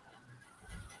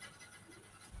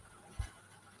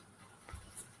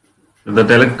 That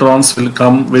electrons will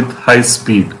come with high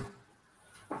speed.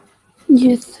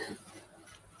 Yes, sir.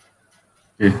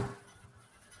 Okay.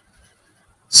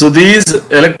 So these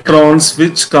electrons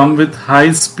which come with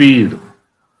high speed,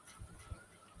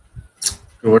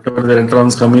 whatever the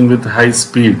electrons coming with high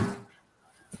speed,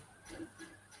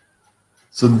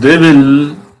 so they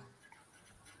will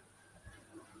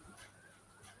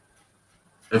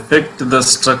affect the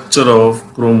structure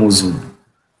of chromosome.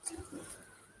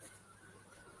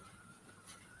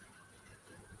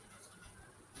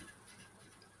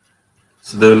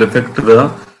 So they will affect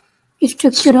the.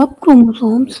 Structure of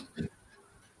chromosomes.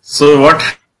 So what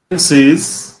happens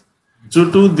is,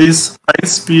 due to these high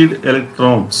speed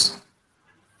electrons,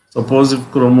 suppose if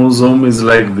chromosome is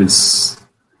like this,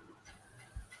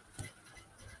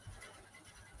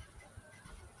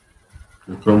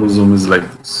 the chromosome is like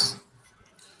this.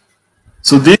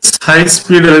 So these high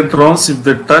speed electrons, if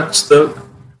they touch the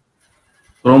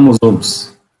chromosomes,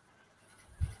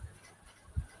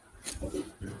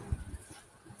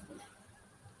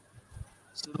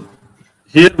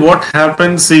 here what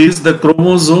happens is the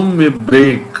chromosome may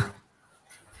break.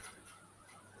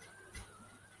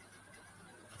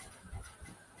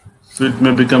 So it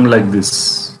may become like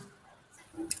this.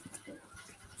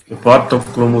 A part of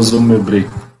chromosome may break.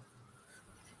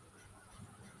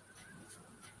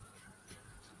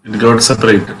 It got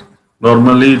separated.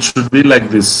 Normally it should be like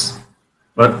this.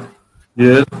 But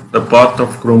here the part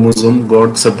of chromosome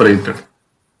got separated.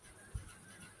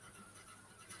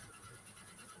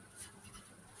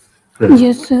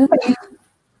 Yes, sir.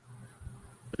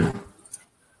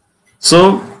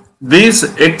 So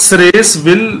these X-rays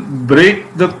will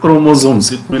break the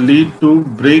chromosomes. It may lead to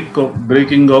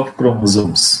breaking of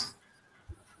chromosomes.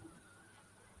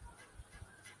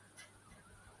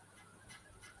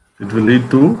 It will lead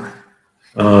to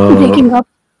Breaking up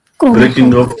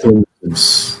breaking chromosomes. of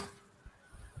chromosomes.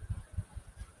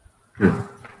 Okay.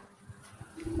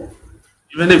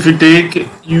 Even if you take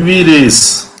UV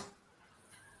rays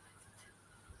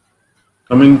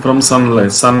coming from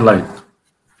sunlight,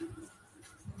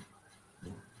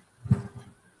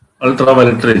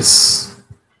 ultraviolet rays.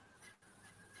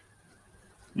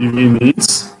 UV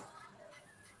means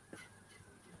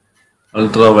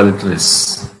ultraviolet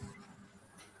rays.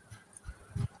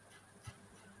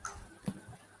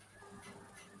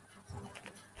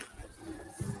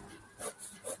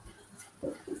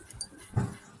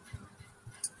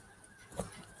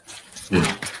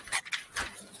 Yeah.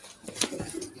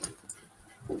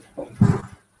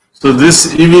 So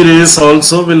this UV rays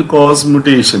also will cause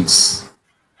mutations.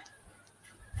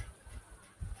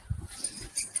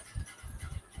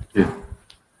 Okay.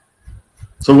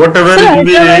 So whatever Sir,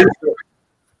 UV rays, ultraviolet,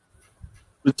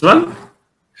 which one?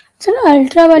 sir,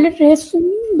 ultraviolet rays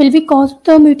will be cause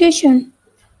the mutation.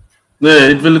 Yeah,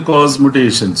 it will cause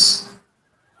mutations.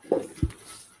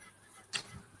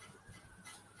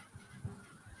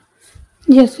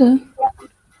 Yes, sir.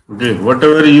 Okay,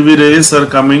 whatever UV rays are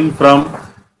coming from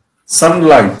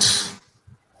sunlight,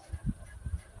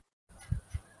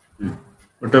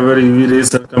 whatever UV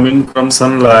rays are coming from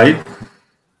sunlight,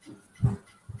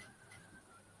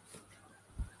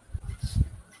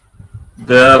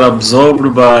 they are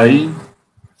absorbed by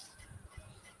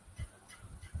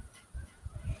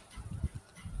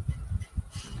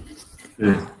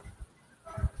okay,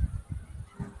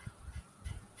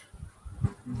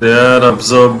 they are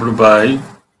absorbed by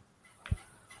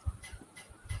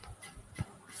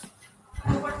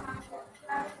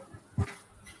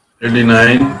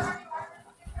adenine,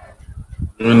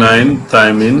 guanine,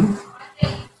 thymine,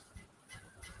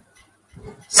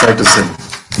 cytosine.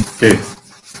 Okay,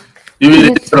 UV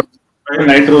Yes, rays are sir. absorbed by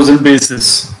nitrogen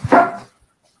bases.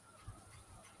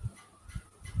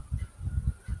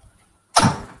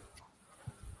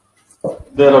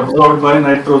 They are absorbed by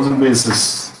nitrogen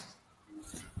bases.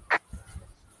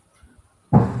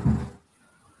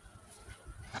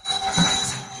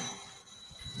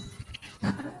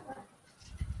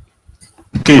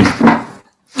 Okay,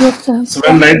 Yes, sir. so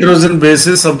when nitrogen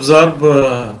bases absorb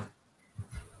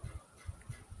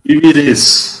UV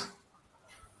rays,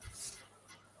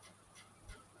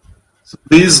 so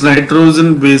these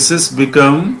nitrogen bases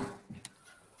become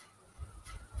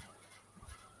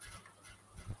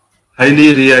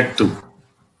highly reactive.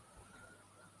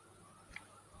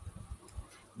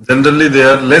 Generally, they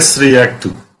are less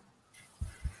reactive.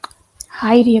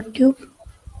 High reactive.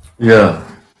 Yeah.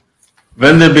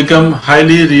 When they become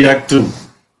highly reactive,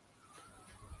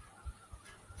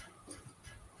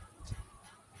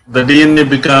 the DNA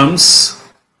becomes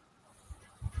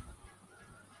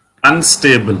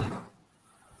unstable.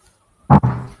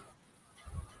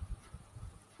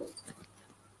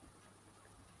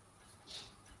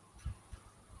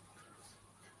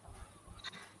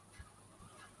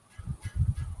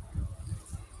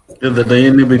 Yeah, the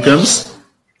DNA becomes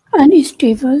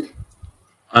Unstable.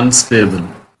 unstable.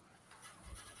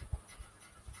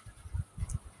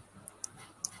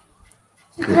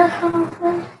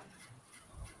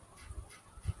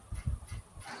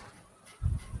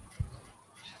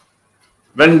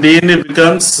 When DNA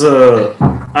becomes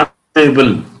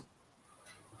unstable,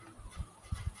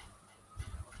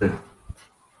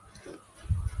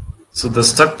 so the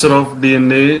structure of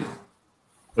DNA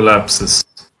collapses.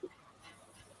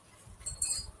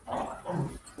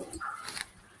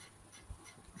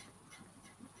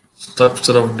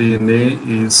 Structure of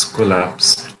DNA is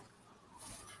collapsed.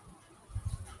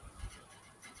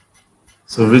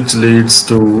 So which leads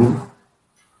to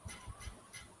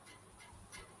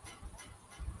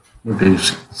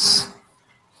mutations.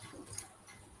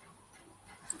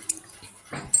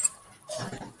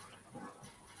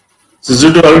 So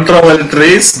due to ultraviolet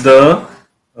rays, the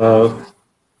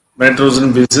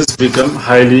nitrogen bases become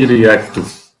highly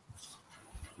reactive.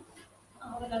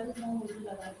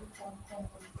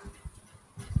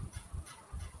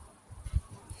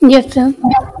 Yes, sir.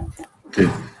 Okay.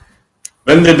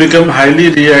 When they become highly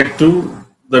reactive,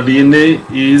 the DNA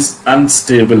is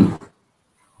unstable.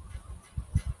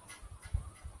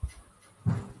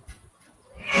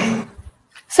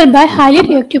 Sir, by highly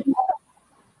reactive.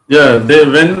 Yeah, they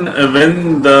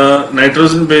when the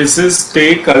nitrogen bases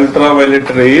take ultraviolet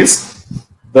rays,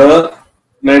 the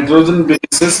nitrogen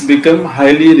bases become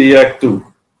highly reactive.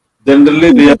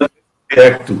 Generally, they Yes, are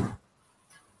reactive.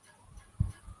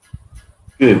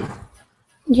 Okay.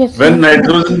 yes, When sir.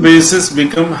 nitrogen bases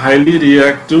become highly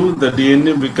reactive, the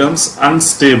DNA becomes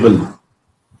unstable.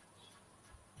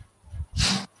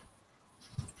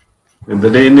 The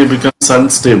DNA becomes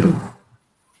unstable.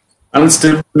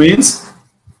 Unstable means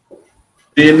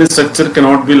DNA structure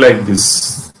cannot be like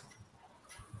this.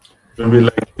 It will be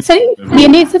like this. Sir,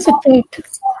 DNA is a separate.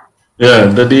 Yeah,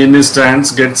 the DNA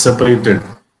strands get separated.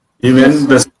 Yes, Even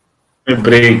the sir. cells may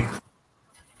break.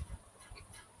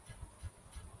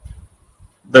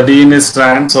 The DNA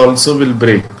strands also will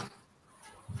break.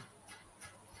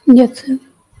 Yes, sir.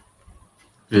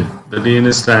 Okay. The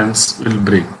DNA strands will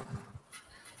break.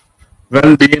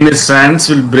 When DNA strands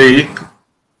will break,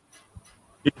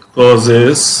 it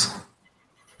causes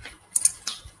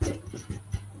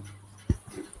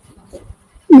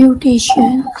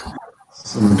Mutation.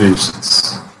 some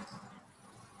mutations.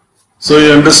 So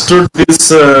you understood this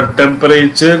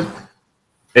temperature,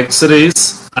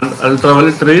 X-rays and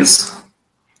ultraviolet rays?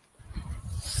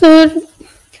 Sir,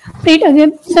 repeat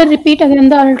again. Sir, repeat again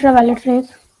the ultraviolet rays.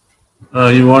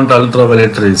 You want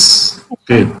ultraviolet rays.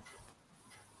 Okay.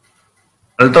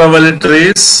 Ultraviolet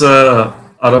rays are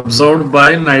absorbed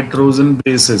by nitrogen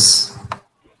bases.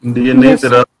 In DNA, Yes.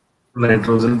 there are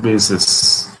nitrogen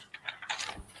bases.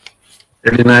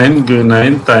 Adenine,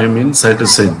 guanine, thymine,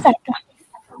 cytosine.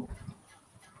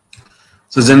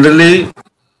 So generally,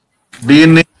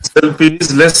 DNA itself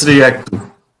is less reactive.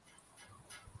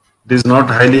 It is not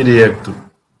highly reactive.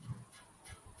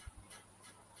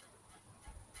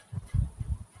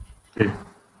 Okay.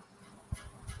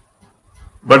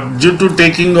 But due to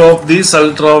taking of these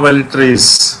ultraviolet rays,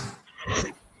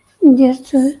 Yes,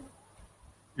 sir.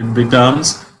 it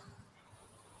becomes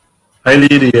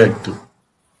highly reactive.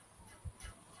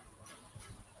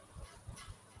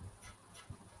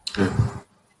 Okay.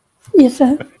 Yes,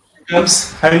 sir. It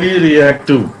becomes highly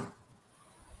reactive.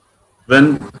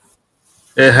 When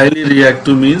a highly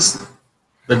reactive means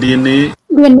the DNA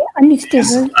When is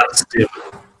unstable.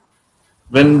 unstable.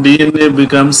 When DNA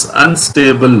becomes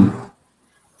unstable,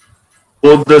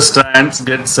 both the strands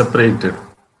get separated.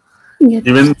 Yes.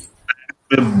 Even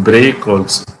may break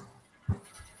also.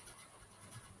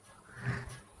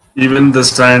 Even the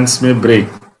strands may break.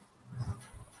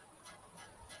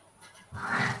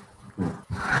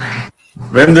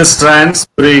 When the strands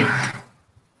break,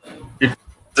 it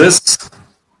causes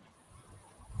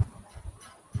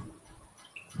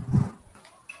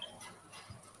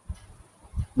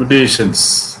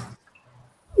mutations.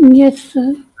 Yes,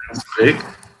 sir. Break,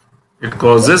 it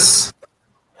causes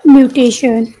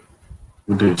Mutation.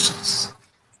 mutations.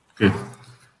 Okay.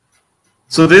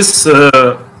 So this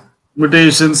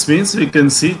mutations means we can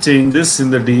see changes in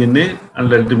the DNA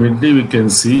and ultimately we can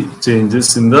see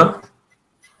changes in the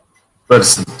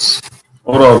person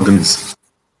or organism.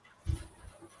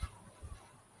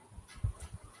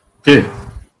 Okay.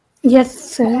 Yes,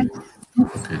 sir.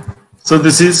 Okay. So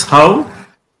this is how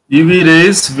UV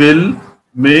rays will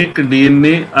make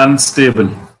DNA unstable.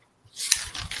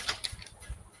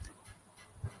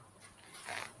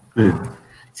 Okay.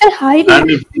 Sir, high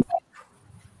And if,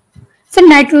 sir,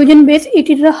 nitrogen base, it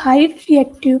is a high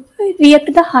reactive.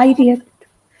 React the high react.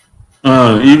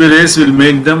 UV rays will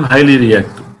make them highly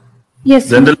reactive. Yes,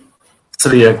 sir. Generally it's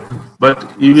reactive, but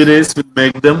UV rays will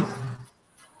make them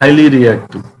highly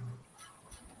reactive.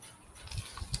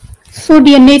 So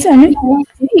DNA is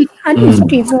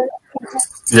unstable.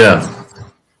 Yeah. So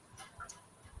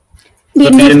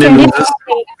DNA DNA strand is loses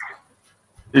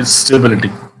its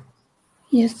stability.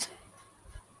 yes.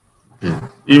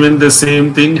 Even the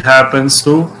same thing happens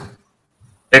to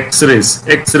X-rays.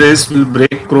 X-rays will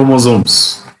break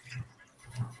chromosomes.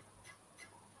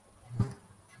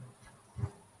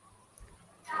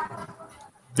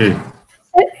 Okay.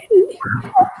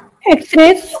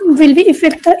 X-rays will be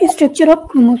affect the structure of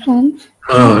chromosomes.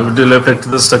 It will affect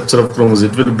the structure of chromosomes.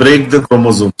 It will break the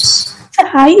chromosomes. So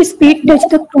high speed touch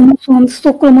the chromosomes,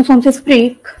 so chromosomes is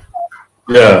break.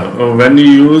 Yeah, when you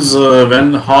use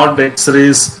when hot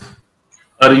X-rays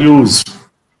are used,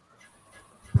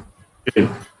 okay,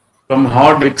 from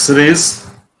hot X-rays,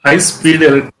 high-speed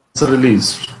electrons are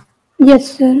released.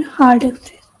 Yes, sir. Hard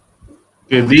X-rays.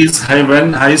 Okay,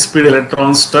 when high-speed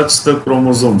electrons touch the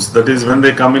chromosomes, that is when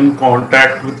they come in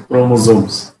contact with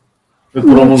chromosomes, the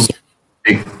chromosome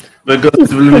break, because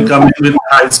it will be coming with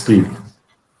high speed.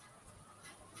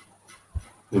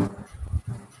 Okay.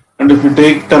 And if you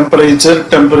take temperature,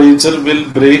 temperature will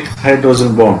break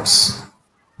hydrogen bonds.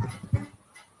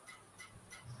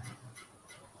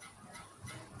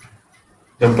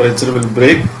 Temperature will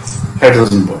break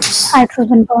hydrogen bonds.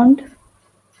 Hydrogen bond.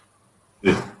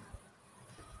 Yeah.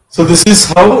 So this is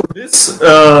how this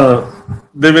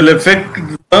they will affect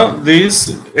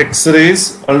these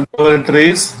X-rays, ultraviolet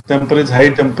rays, temperature, high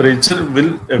temperature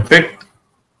will affect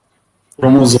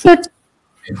chromosomes. So,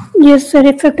 yes, sir.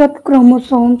 Effect of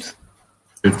chromosomes.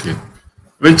 Okay.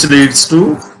 Which leads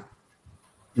to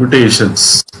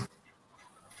mutations.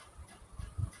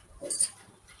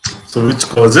 So which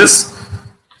causes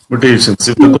mutations.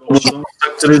 If the chromosome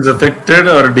structure is affected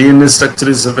or DNA structure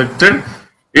is affected,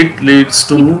 it leads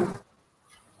to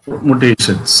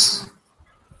mutations.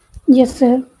 Yes,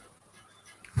 sir.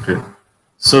 Okay.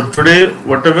 So today,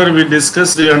 whatever we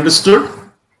discussed, you understood?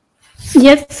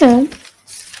 Yes, sir.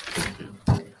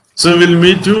 So we'll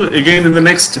meet you again in the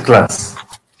next class.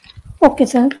 Okay,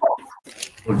 sir.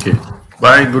 Okay.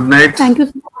 Bye. Good night. Thank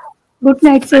you. Good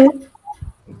night, sir.